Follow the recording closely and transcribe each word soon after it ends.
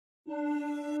Are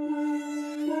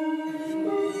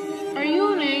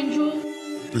you an angel?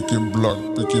 Picking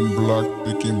block, picking block,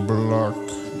 picking block.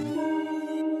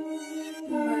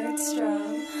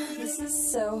 Nordstrom, this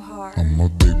is so hard. I'm a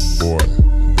big boy,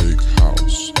 big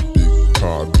house, big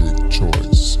car, big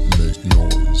choice. Make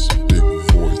noise, big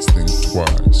voice, think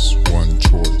twice, one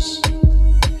choice.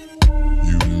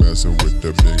 You messing with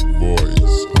the big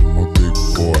boys. I'm a big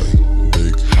boy,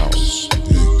 big house,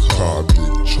 big car,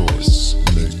 big choice.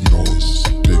 Make noise,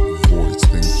 big voice,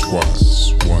 think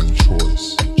twice, one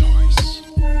choice.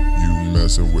 You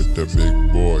messing with the big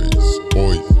boys.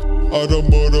 Oi,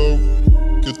 automoto,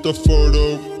 get the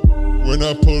photo. When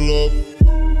I pull up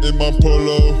in my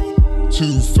polo,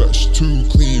 too fresh, too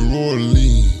clean, raw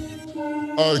lean.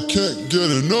 I can't get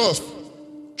enough.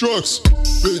 Drugs,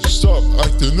 bitch, stop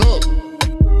acting up.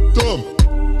 Dumb,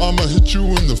 I'ma hit you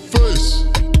in the face.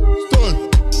 Stun,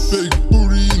 big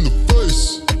booty in the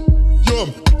face. Yup,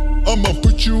 I'ma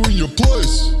put you in your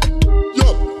place.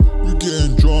 Yup, we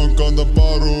getting drunk on the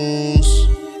bottles.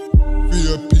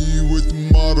 VIP with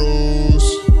models.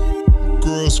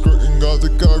 Girl skirting got the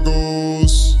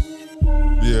goggles.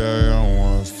 Yeah, I don't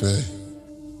wanna fake.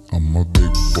 I'm a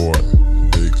big boy,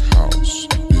 big house,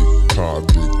 big car,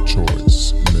 big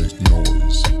choice. Make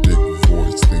noise, big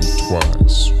voice, think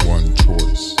twice, one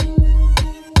choice.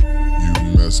 You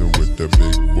messing with the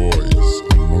big boys.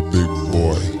 I'm a big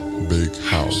boy, big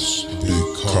house, big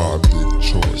car, big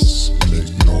choice.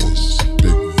 Make noise,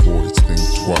 big voice, think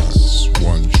twice,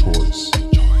 one choice.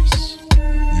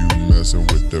 You messing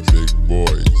with the big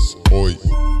boys. Oi.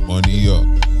 Money up,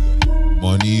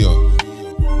 money up.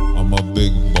 I'm a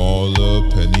big baller,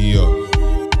 penny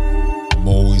up. I'm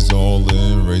always all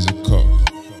in, raise a cup.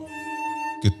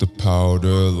 Get the powder,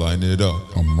 line it up.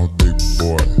 I'm a big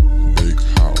boy, big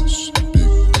house,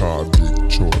 big car, big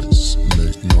choice.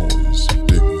 Make noise,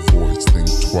 big voice, think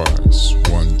twice,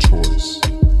 one choice.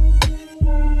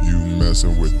 You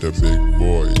messing with the big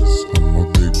boys. I'm a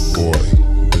big boy,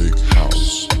 big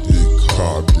house, big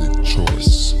car, big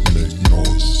choice. Make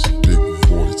noise, big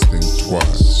voice, think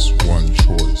twice, one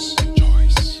choice.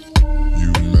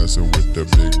 You messing with the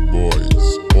big boys.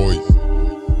 Oi.